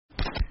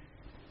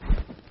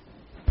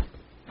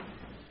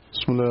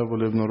بسم الله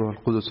والابن والروح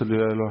القدس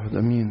الإله الواحد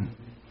أمين.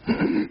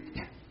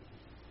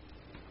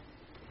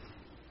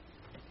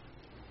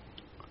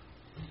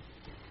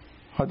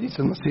 حديث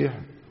المسيح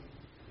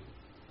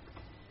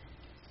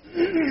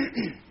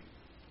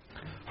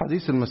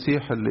حديث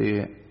المسيح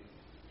اللي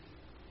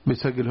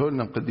بيسجله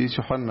لنا القديس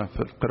يوحنا في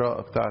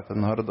القراءة بتاعة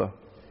النهاردة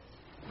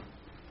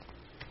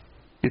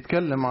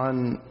يتكلم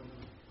عن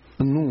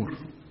النور،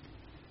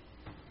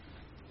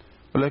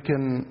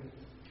 ولكن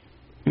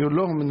يقول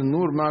لهم ان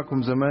النور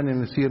معكم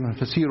زمان يسير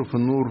فسيروا في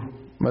النور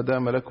ما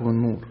دام لكم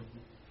النور.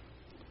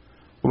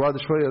 وبعد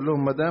شوية يقول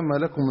لهم ما دام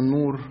لكم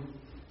النور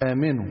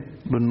آمنوا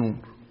بالنور.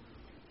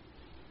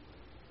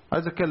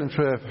 عايز اتكلم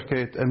شوية في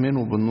حكاية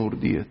آمنوا بالنور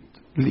ديت،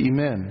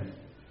 الإيمان.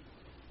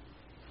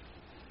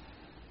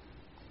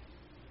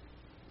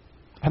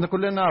 احنا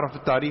كلنا نعرف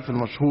التعريف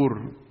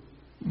المشهور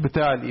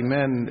بتاع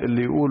الإيمان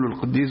اللي يقوله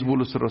القديس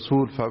بولس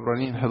الرسول في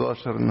عبرانيين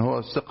 11 ان هو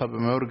الثقة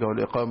بما يرجى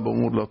والإقام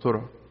بأمور لا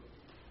ترى.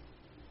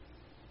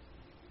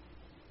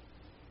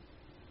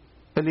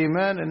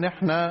 الإيمان ان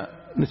احنا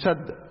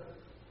نصدق،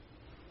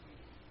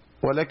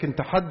 ولكن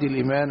تحدي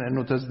الإيمان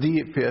انه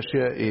تصديق في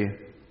اشياء ايه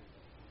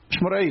مش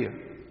مرئية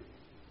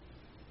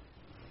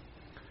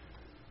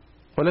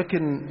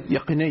ولكن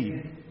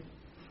يقينية.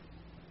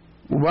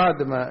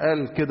 وبعد ما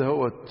قال كده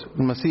هوت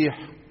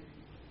المسيح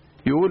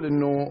يقول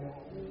انه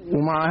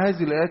ومع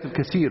هذه الآيات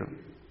الكثيرة،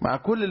 مع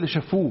كل اللي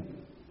شافوه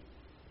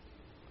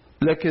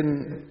لكن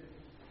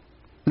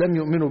لم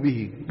يؤمنوا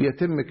به،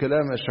 بيتم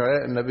كلام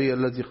أشعياء النبي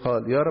الذي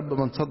قال يا رب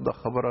من صدق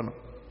خبرنا.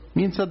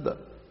 مين صدق؟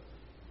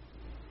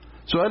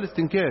 سؤال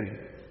استنكاري،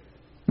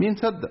 مين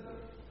صدق؟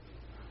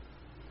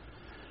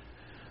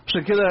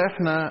 عشان كده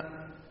احنا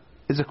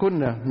إذا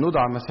كنا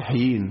ندعى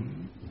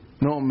مسيحيين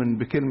نؤمن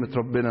بكلمة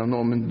ربنا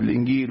ونؤمن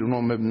بالإنجيل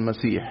ونؤمن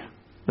بالمسيح،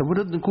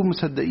 لابد نكون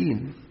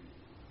مصدقين.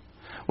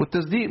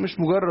 والتصديق مش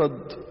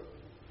مجرد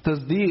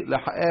تصديق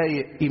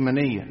لحقائق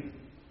إيمانية،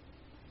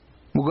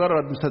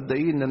 مجرد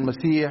مصدقين ان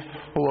المسيح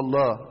هو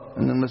الله،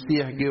 ان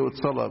المسيح جه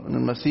واتصلب، ان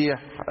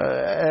المسيح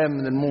قام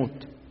من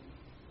الموت.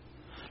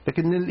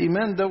 لكن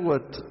الإيمان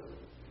دوت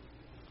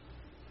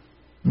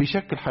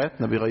بيشكل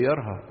حياتنا،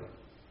 بيغيرها.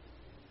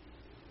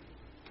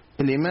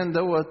 الإيمان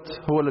دوت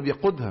هو اللي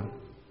بيقودها.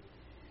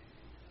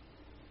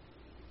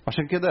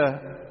 عشان كده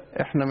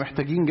احنا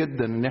محتاجين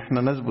جدا ان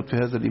احنا نثبت في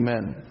هذا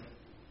الإيمان.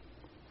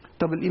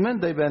 طب الإيمان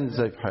ده يبان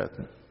ازاي في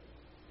حياتنا؟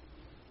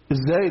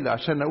 ازاي؟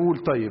 عشان اقول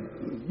طيب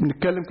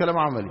بنتكلم كلام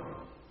عملي.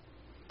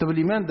 طب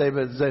الإيمان ده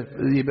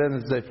يبان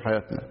ازاي في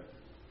حياتنا؟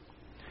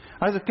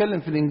 عايز اتكلم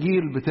في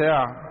الإنجيل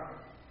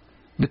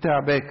بتاع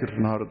باكر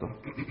النهارده.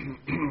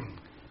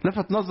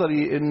 لفت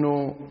نظري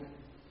انه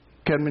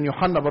كان من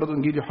يوحنا، برضو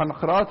انجيل يوحنا،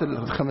 قراءات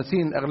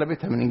ال50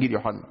 اغلبتها من انجيل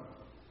يوحنا.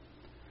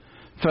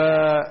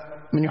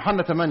 فمن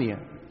يوحنا 8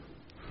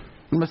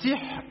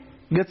 المسيح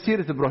جت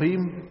سيرة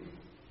ابراهيم.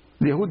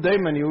 اليهود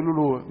دايما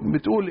يقولوا له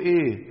بتقول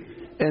ايه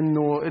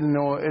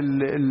انه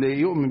اللي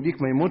يؤمن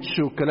بيك ما يموتش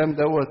والكلام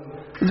دوت،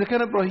 اذا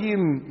كان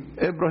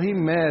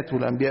ابراهيم مات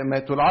والانبياء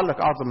ماتوا،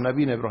 لعلك اعظم من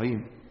ابينا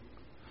ابراهيم.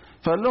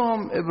 فقال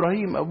لهم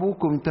ابراهيم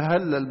ابوكم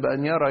تهلل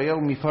بان يرى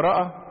يومي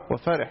فرأى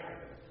وفرح.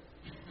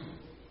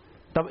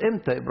 طب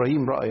امتى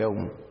ابراهيم رأى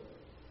يومه؟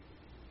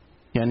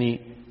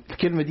 يعني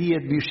الكلمة دي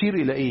بيشير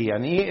الى ايه؟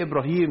 يعني ايه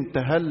ابراهيم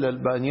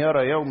تهلل بان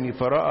يرى يومي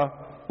فرأى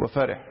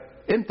وفرح؟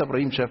 امتى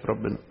ابراهيم شاف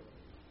ربنا؟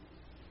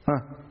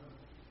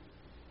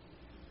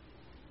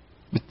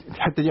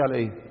 الحتة دي على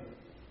ايه؟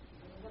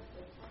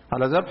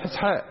 على ذبح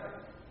اسحاق.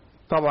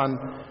 طبعا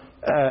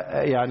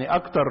يعني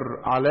اكتر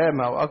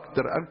علامة او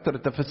اكتر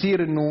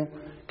تفسير انه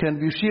كان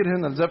بيشير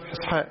هنا لذبح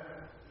اسحاق.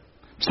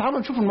 بس تعالوا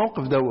نشوف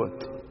الموقف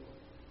دوت.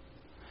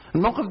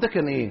 الموقف ده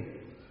كان ايه؟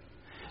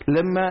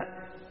 لما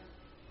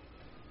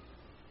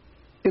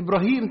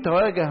ابراهيم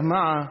تواجه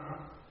مع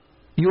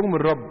يوم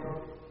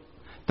الرب،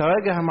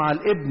 تواجه مع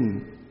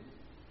الابن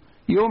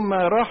يوم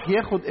ما راح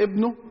ياخد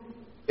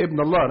ابن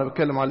الله، انا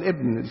بتكلم على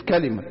الابن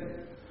الكلمة.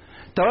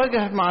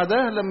 تواجه مع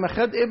ده لما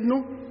خد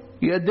ابنه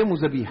يقدمه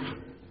ذبيحة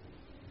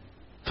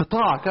في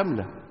طاعة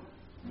كاملة.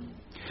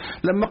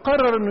 لما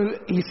قرر انه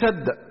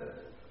يصدق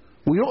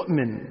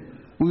ويؤمن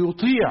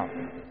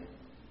ويطيع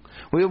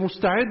ويبقى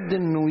مستعد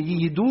انه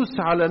يدوس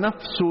على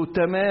نفسه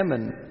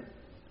تماما،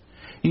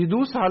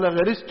 يدوس على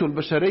غريزته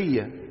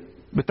البشرية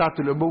بتاعت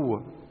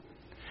الأبوة،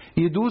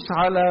 يدوس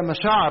على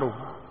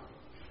مشاعره،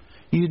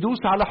 يدوس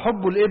على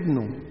حبه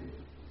لابنه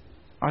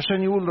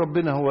عشان يقول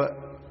ربنا هو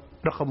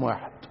رقم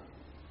واحد.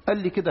 قال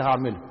لي كده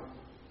هعمله.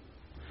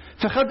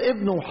 فخد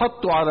ابنه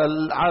وحطه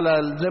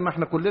على زي ما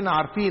احنا كلنا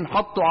عارفين،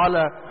 حطه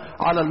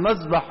على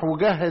المذبح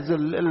وجهز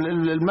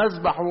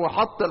المذبح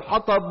وحط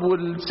الحطب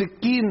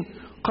والسكين.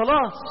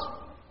 خلاص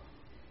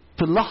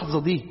في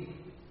اللحظة دي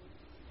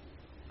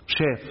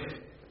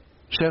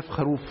شاف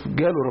خروف.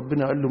 جاله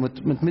ربنا قال له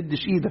ما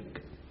تمدش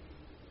ايدك،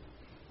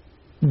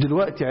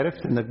 دلوقتي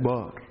عرفت انك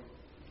بار،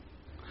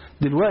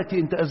 دلوقتي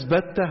انت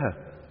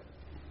اثبتها.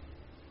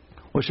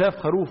 وشاف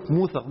خروف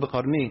موثق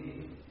بقرنيه،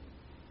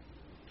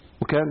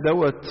 وكان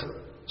دوت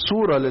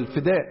صورة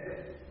للفداء.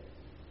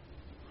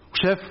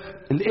 وشاف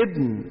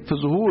الابن في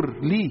ظهور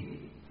ليه،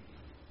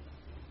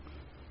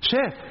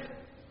 شاف،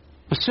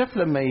 بس شاف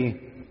لما ايه؟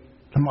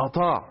 لما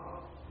أطاع.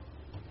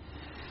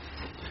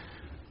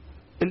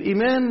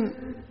 الإيمان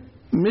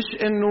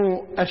مش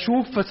انه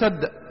اشوف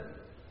فصدق،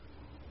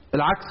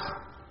 العكس.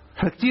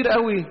 فكتير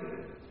قوي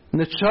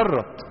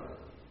نتشرط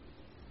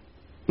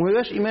وما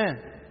يبقاش إيمان.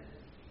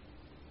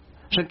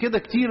 عشان كده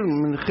كتير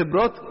من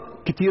خبرات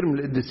كتير من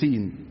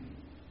القديسين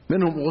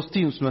منهم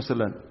أغسطينوس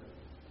مثلا،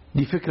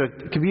 دي فكرة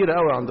كبيرة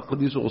قوي عند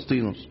القديس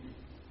أغسطينوس،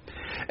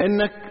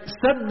 انك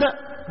تصدق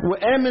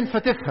وآمن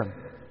فتفهم،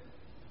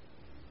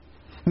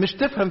 مش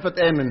تفهم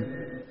فتآمن.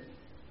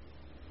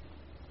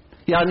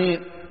 يعني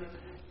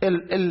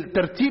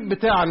الترتيب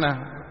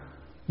بتاعنا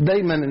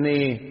دايما ان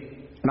ايه؟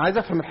 انا عايز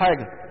افهم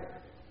الحاجة،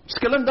 بس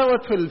الكلام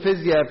دوت في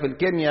الفيزياء، في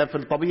الكيمياء، في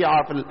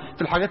الطبيعة،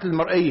 في الحاجات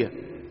المرئية.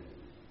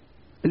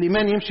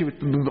 الإيمان يمشي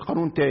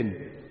بقانون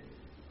تاني،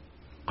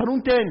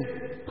 قانون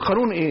تاني.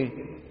 قانون ايه؟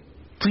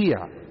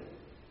 طيع،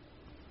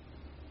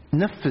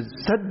 نفذ،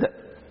 صدق،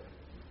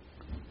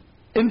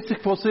 امسك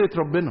في وصية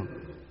ربنا،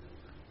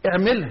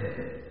 اعملها،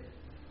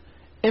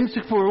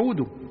 امسك في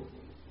وعوده،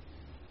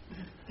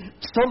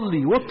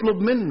 صلي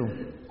واطلب منه،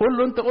 قول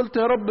له انت قلت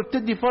يا رب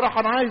بتدي فرح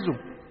انا عايزه،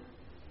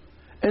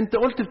 انت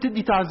قلت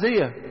بتدي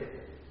تعزية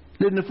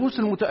للنفوس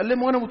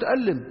المتألمة وانا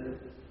متألم،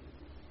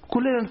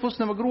 كلنا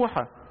نفوسنا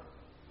مجروحة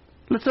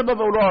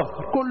لسبب او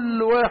لاخر،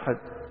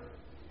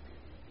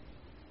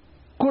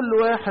 كل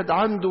واحد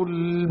عنده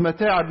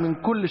المتاعب من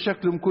كل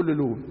شكل ومن كل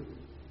لون.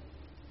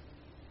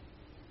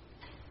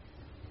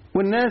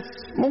 والناس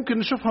ممكن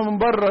نشوفها من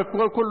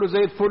بره كله زي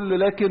الفل،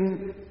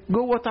 لكن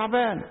جوه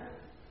تعبان،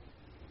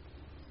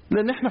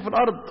 لان احنا في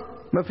الارض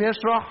ما فيهاش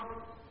راحه.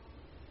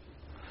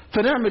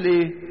 فنعمل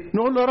ايه؟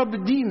 نقول له يا رب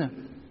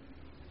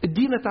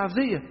ادينا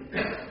تعزيه،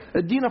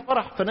 ادينا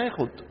فرح،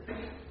 فناخد.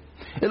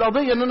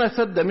 القضيه ان انا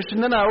اصدق، مش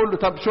ان انا اقول له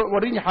طب شو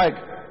وريني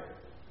حاجه،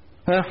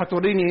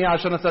 هتوريني ايه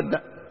عشان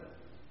اصدق؟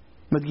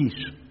 ما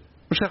تجيش،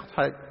 مش هاخد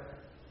حاجه،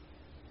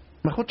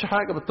 ما اخدش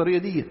حاجه بالطريقه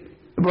دي.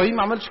 ابراهيم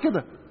ما عملش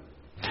كده.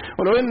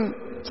 ولو ان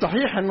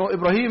صحيح انه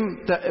ابراهيم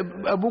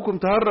ابوكم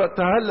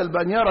تهلل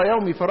بان يرى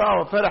يومي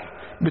فرأى وفرح،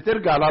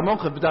 بترجع على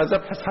موقف بتاع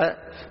ذبح اسحاق،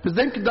 بس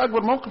ده يمكن ده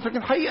اكبر موقف. لكن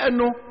الحقيقه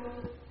انه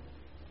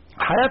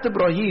حياه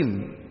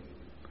ابراهيم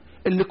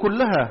اللي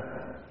كلها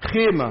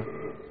خيمه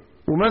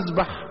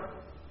ومذبح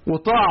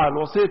وطاعه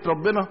لوصيه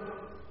ربنا،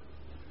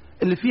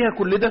 اللي فيها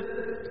كل ده،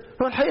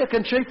 هو الحقيقه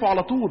كان شايفه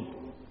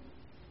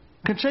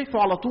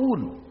على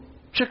طول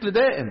بشكل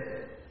دائم،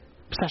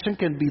 بس عشان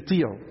كان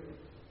بيطيعه،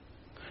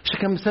 عشان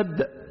كان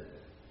مصدق،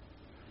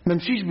 ما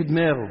مشيش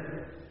بدماغه،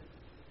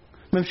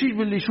 ما مشيش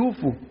باللي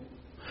يشوفه،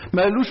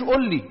 ما قالوش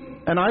قول لي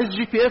انا عايز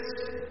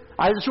GPS،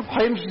 عايز اشوف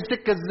هيمشي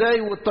السكه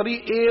ازاي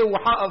والطريق ايه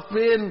وهقف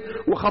فين،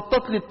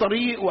 وخطط لي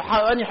الطريق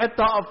واني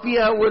حته هقف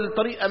فيها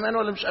والطريق امان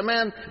ولا مش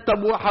امان،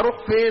 طب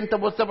وهروح فين،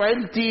 طب واسيب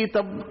عيلتي،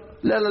 طب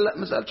لا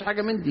ما سالش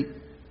حاجه من دي.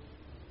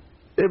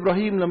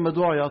 ابراهيم لما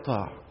دعي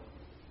اطاع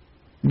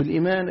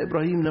بالإيمان.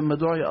 إبراهيم لما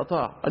دعي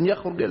أطاع أن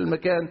يخرج إلى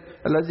المكان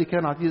الذي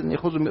كان عتيدا أن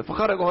يأخذه،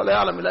 فخرج وهو لا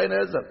يعلم إلى أين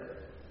يذهب.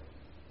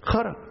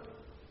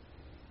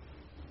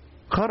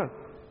 خرج.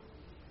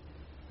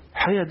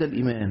 حياة ده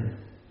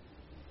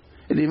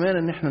الإيمان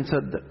إن إحنا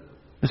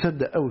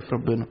نصدق قوي في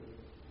ربنا،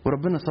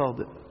 وربنا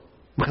صادق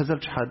ما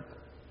خذلش حد.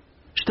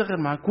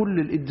 اشتغل مع كل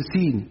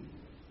القديسين.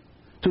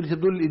 تقول لي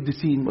دول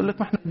القديسين، بقول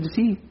لك ما إحنا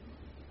قديسين،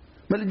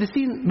 ما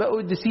القديسين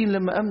بقوا قديسين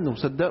لما أمنوا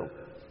وصدقوا،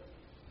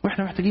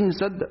 وإحنا محتاجين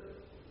نصدق.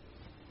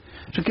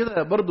 عشان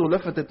كده برضو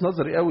لفتت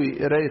نظري قوي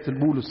قراية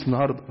البولس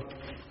النهاردة.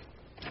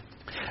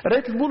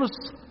 قراية البولس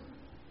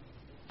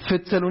في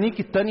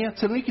تسالونيكي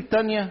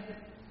الثانية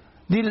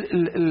دي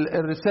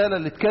الرسالة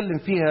اللي اتكلم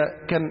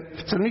فيها. كان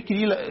في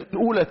تسالونيكي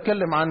الأولى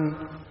اتكلم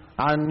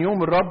عن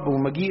يوم الرب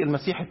ومجيء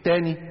المسيح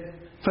الثاني،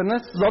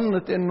 فالناس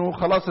ظنت انه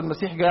خلاص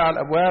المسيح جاي على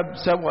الابواب،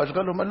 سابوا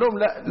اشغالهم. قال لهم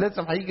لا،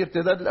 لازم هيجي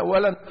ارتداد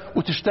اولا،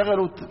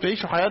 وتشتغلوا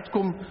وتعيشوا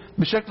حياتكم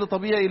بشكل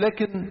طبيعي،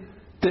 لكن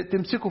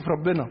تمسكوا في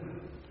ربنا.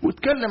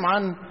 واتكلم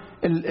عن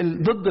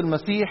ضد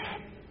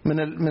المسيح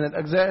من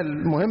الأجزاء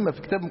المهمة في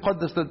الكتاب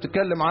المقدس،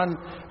 بتتكلم عن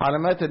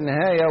علامات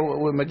النهاية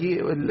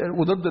ومجيء،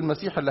 وضد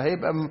المسيح اللي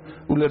هيبقى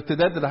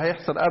والارتداد اللي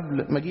هيحصل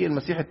قبل مجيء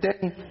المسيح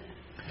الثاني.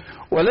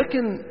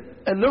 ولكن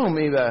قال لهم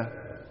ايه بقى؟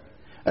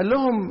 قال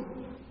لهم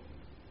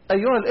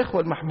أيها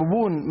الإخوة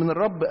المحبوبون من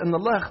الرب، أن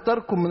الله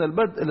اختاركم من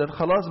البدء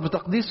للخلاص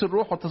بتقديس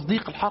الروح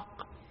وتصديق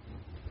الحق.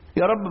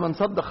 يا رب من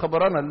صدق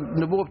خبرنا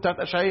النبوة بتاعت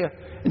أشعياء،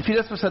 إن في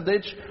ناس ما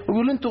صدقتش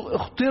وبيقولوا أنتوا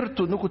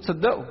اخترتوا أنكم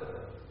تصدقوا.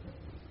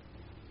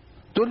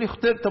 تقول لي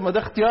اخترت، ما ده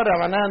اختيار،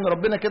 معناها أن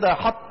ربنا كده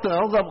حط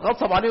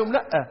غصب عليهم؟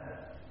 لا،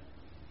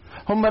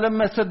 هم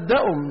لما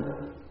صدقوا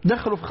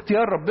دخلوا في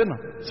اختيار ربنا،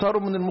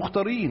 صاروا من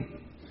المختارين.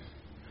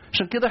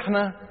 عشان كده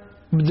احنا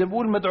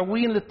بنقول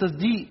مدعوين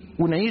للتصديق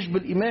ونعيش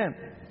بالإيمان.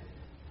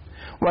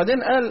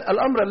 وبعدين قال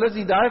الأمر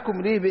الذي دعاكم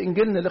إليه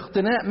بإنجيلنا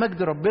لاقتناء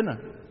مجد ربنا.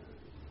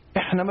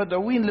 احنا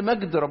مدعوين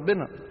لمجد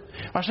ربنا.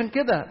 عشان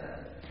كده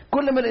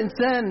كل ما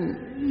الإنسان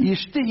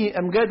يشتهي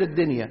أمجاد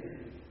الدنيا،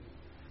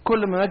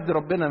 كل ما مجد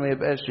ربنا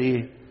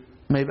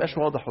ما يبقاش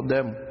واضح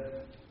قدامه.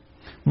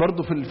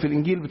 برضو في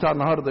الإنجيل بتاع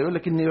النهاردة يقول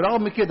لك إن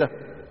رغم كده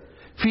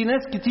في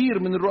ناس كتير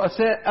من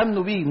الرؤساء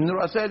امنوا بيه، من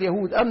رؤساء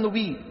اليهود امنوا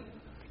بيه،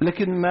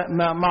 لكن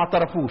ما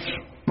اعترفوش،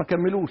 ما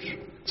كملوش،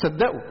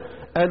 صدقوا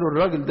قالوا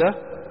الراجل ده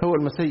هو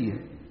المسيح،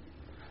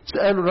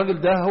 قالوا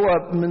الراجل ده هو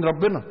من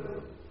ربنا.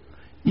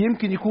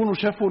 يمكن يكونوا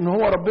شافوا ان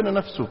هو ربنا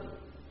نفسه،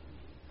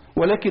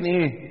 ولكن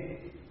ايه،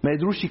 ما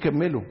قدروش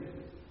يكملوا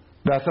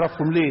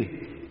باعترافهم.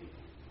 ليه؟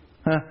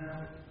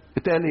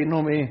 اتقال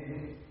انهم ايه؟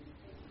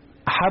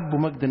 احبوا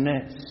مجد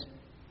الناس.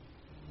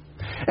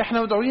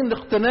 احنا مدعوين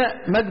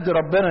لاقتناء مجد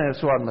ربنا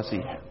يسوع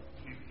المسيح.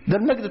 ده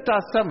المجد بتاع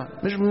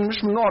السماء،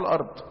 مش من نوع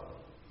الارض.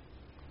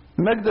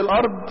 مجد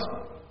الارض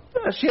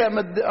اشياء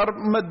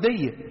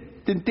ماديه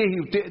تنتهي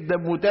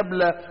وتقدم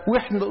وتبلى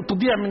واحنا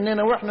تضيع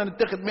مننا واحنا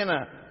نتاخد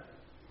منها.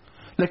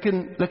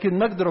 لكن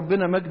مجد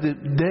ربنا مجد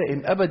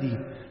دائم ابدي،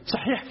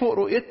 صحيح فوق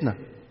رؤيتنا.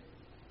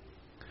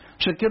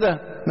 عشان كده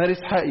ماري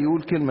اسحاق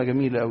يقول كلمه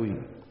جميله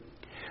قوي،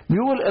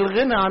 بيقول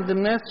الغنى عند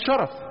الناس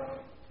شرف.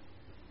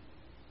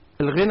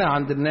 الغنى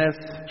عند الناس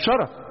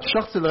شرف.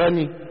 الشخص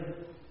الغني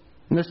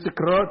الناس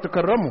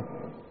تكرمه،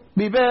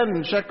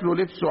 بيبان شكله،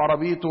 لبسه،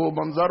 عربيته،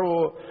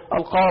 منظره،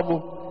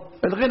 ألقابه.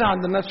 الغنى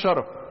عند الناس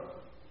شرف.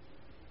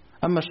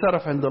 أما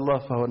الشرف عند الله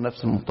فهو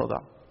النفس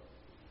المتضع،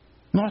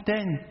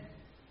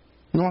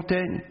 نوع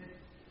تاني.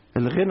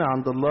 الغنى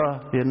عند الله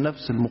هي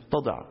النفس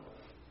المتضعة.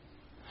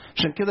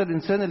 عشان كده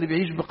الإنسان اللي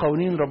بيعيش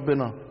بقوانين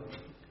ربنا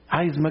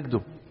عايز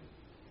مجده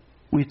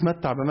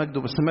ويتمتع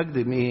بمجده، بس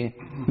مجد من ايه؟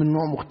 من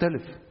نوع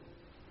مختلف.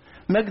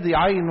 مجد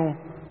يعينه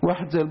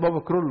واحد زي البابا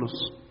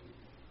كرولوس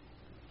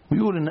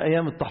ويقول ان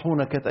ايام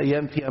الطاحونه كانت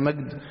ايام فيها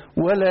مجد،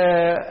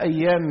 ولا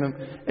ايام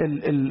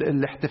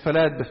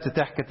الاحتفالات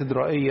بافتتاح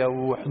كاتدرائيه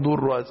وحضور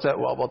رؤساء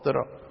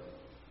واباطره.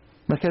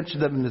 ما كانش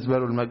ده بالنسبه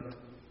له المجد.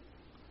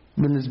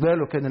 بالنسبه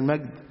له كان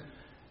المجد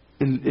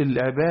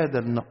العباده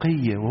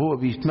النقيه، وهو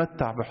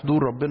بيتمتع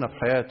بحضور ربنا في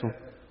حياته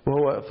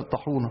وهو في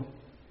الطاحونه.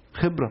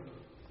 خبره.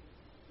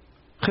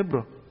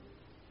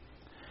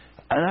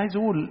 انا عايز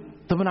اقول،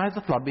 طب انا عايز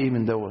اطلع بايه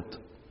من دوت؟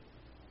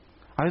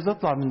 عايز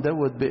اطلع من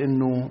دوت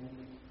بانه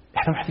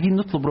احنا محتاجين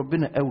نطلب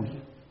ربنا قوي،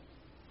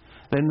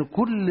 لان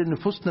كل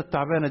نفوسنا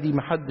التعبانه دي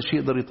محدش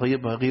يقدر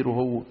يطيبها غيره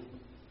هو.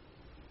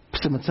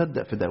 بس ما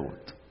نصدق في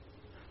دوت،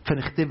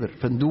 فنختبر،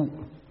 فندوق.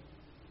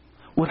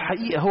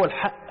 والحقيقه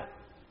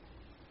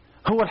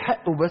هو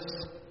الحق وبس.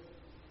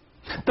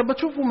 طب ما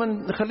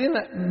تشوفوا،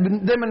 خلينا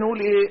دايما نقول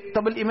ايه؟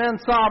 طب الايمان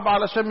صعب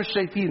علشان مش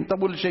شايفين.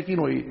 طب واللي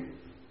شايفينه ايه؟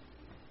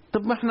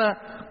 طب ما احنا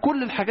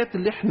كل الحاجات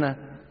اللي احنا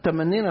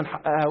تمنينا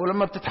نحققها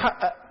ولما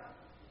بتتحقق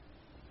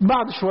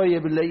بعد شوية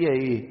بنلاقيها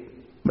ايه؟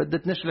 ما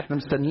ادتناش اللي احنا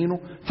مستنيينه،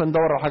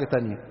 فندور على حاجة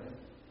تانية.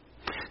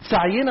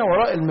 سعينا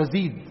وراء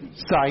المزيد،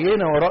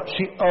 سعينا وراء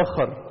شيء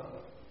آخر.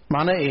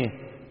 معناه ايه؟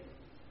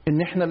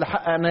 ان احنا اللي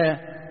حققناه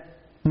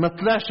ما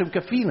طلعش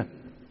مكفينا،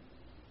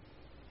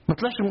 ما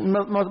طلعش،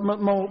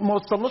 ما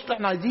وصلناش اللي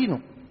احنا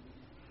عايزينه.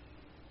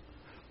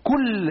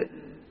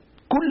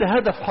 كل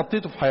هدف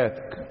حطيته في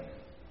حياتك،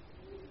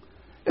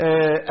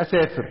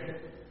 اسافر،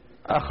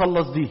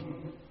 اخلص دي،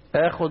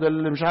 اخد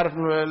اللي مش عارف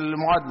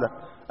المعادله،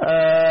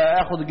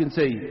 اخد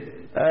الجنسيه،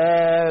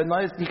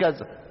 ناقصني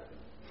كذا،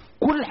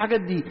 كل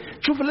الحاجات دي.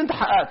 شوف اللي انت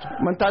حققته.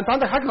 ما انت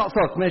عندك حاجه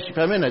ناقصاك، ماشي،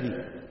 فاهمينها دي.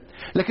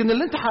 لكن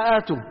اللي انت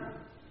حققته،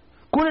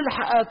 كل اللي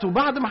حققته،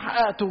 بعد ما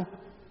حققته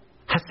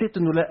حسيت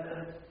انه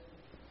لا،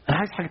 انا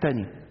عايز حاجه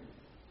تانية.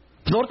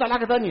 دورت على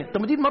حاجه تانية.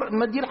 طب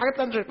ما دي الحاجات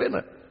اللي احنا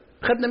شايفينها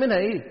خدنا منها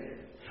ايه؟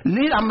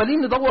 ليه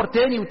عمالين ندور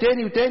تاني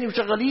وتاني وتاني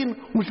وشغالين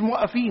ومش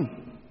موقفين؟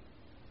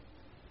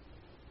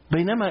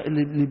 بينما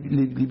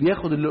اللي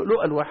بياخد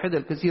اللؤلؤة الواحدة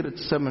الكثيرة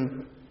الثمن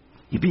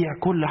يبيع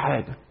كل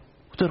حاجة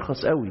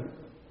وترخص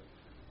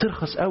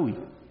قوي.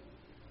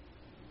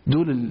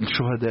 دول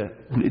الشهداء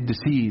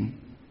والقديسين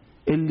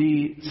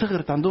اللي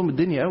صغرت عندهم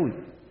الدنيا قوي.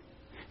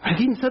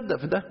 محتاجين نصدق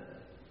في ده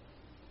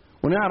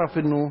ونعرف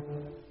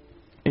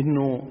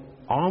انه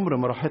عمر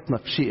ما راحتنا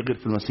في شيء غير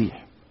في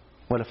المسيح،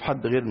 ولا في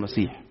حد غير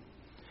المسيح.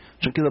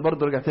 عشان كده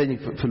برضه رجع تاني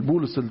في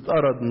البولس اللي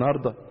اتقرا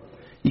النهارده،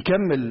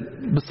 يكمل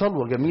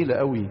بصلوه جميله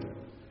قوي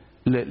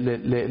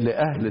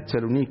لاهل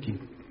تسالونيكي،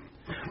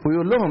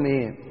 ويقول لهم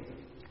ايه؟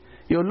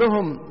 يقول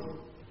لهم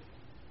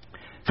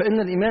فان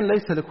الايمان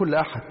ليس لكل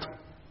احد.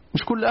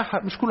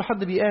 مش كل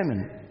حد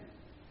بيامن،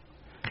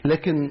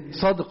 لكن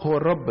صادق هو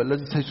الرب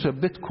الذي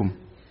سيثبتكم.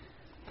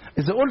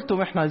 اذا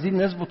قلتم احنا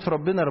عايزين نثبت في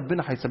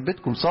ربنا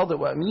هيثبتكم، صادق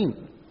وامين.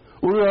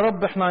 قولوا يا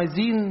رب احنا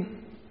عايزين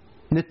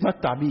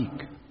نتمتع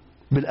بيك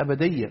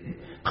بالابديه،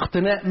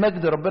 اقتناء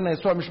مجد ربنا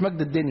يسوع مش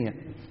مجد الدنيا.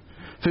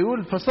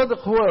 فيقول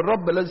فصدق هو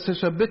الرب الذي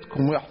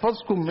سيثبتكم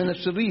ويحفظكم من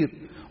الشرير،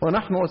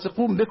 ونحن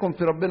واثقون بكم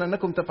في ربنا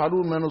انكم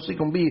تفعلون ما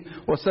نوصيكم به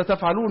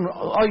وستفعلون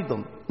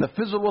ايضا.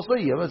 نفذوا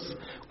الوصيه، بس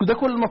ده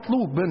كل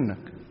المطلوب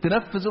منك،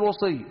 تنفذ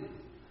الوصيه،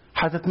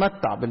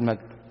 هتتمتع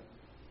بالمجد.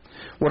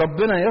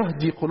 وربنا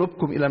يهدي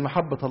قلوبكم الى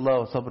محبه الله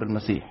وصبر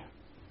المسيح.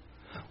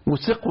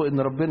 وثقوا ان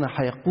ربنا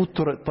هيقود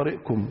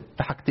طريقكم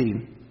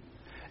لحاجتين،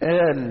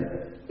 قال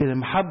الى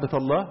محبه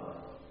الله،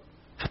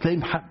 فتلاقي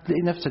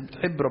نفسك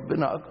بتحب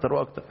ربنا اكتر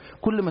واكتر.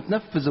 كل ما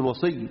تنفذ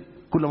الوصيه،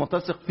 كل ما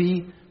تثق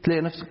فيه،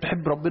 تلاقي نفسك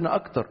بتحب ربنا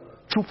اكتر،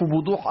 تشوفه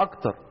بوضوح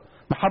اكتر.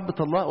 محبه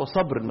الله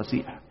وصبر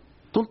المسيح.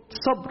 طولة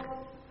الصبر،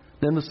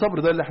 لأن الصبر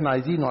ده اللي احنا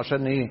عايزينه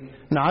عشان ايه؟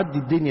 نعدي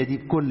الدنيا دي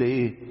بكل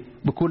ايه؟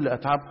 بكل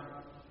أتعابها.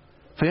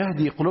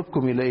 فيهدي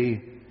قلوبكم إلى ايه؟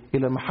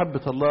 إلى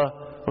محبة الله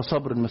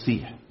وصبر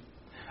المسيح.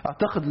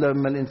 أعتقد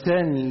لما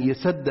الإنسان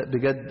يصدق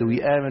بجد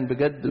ويآمن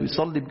بجد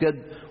ويصلي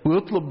بجد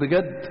ويطلب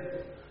بجد،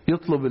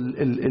 يطلب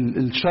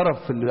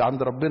الشرف اللي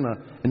عند ربنا،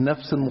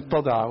 النفس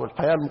المتضعة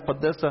والحياة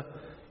المقدسة،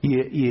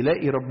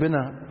 يلاقي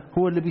ربنا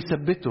هو اللي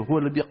بيثبته، هو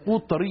اللي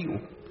بيقود طريقه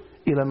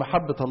إلى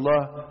محبة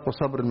الله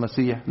وصبر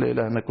المسيح.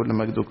 لإلهنا كل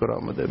مجد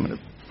وكرامة دائما.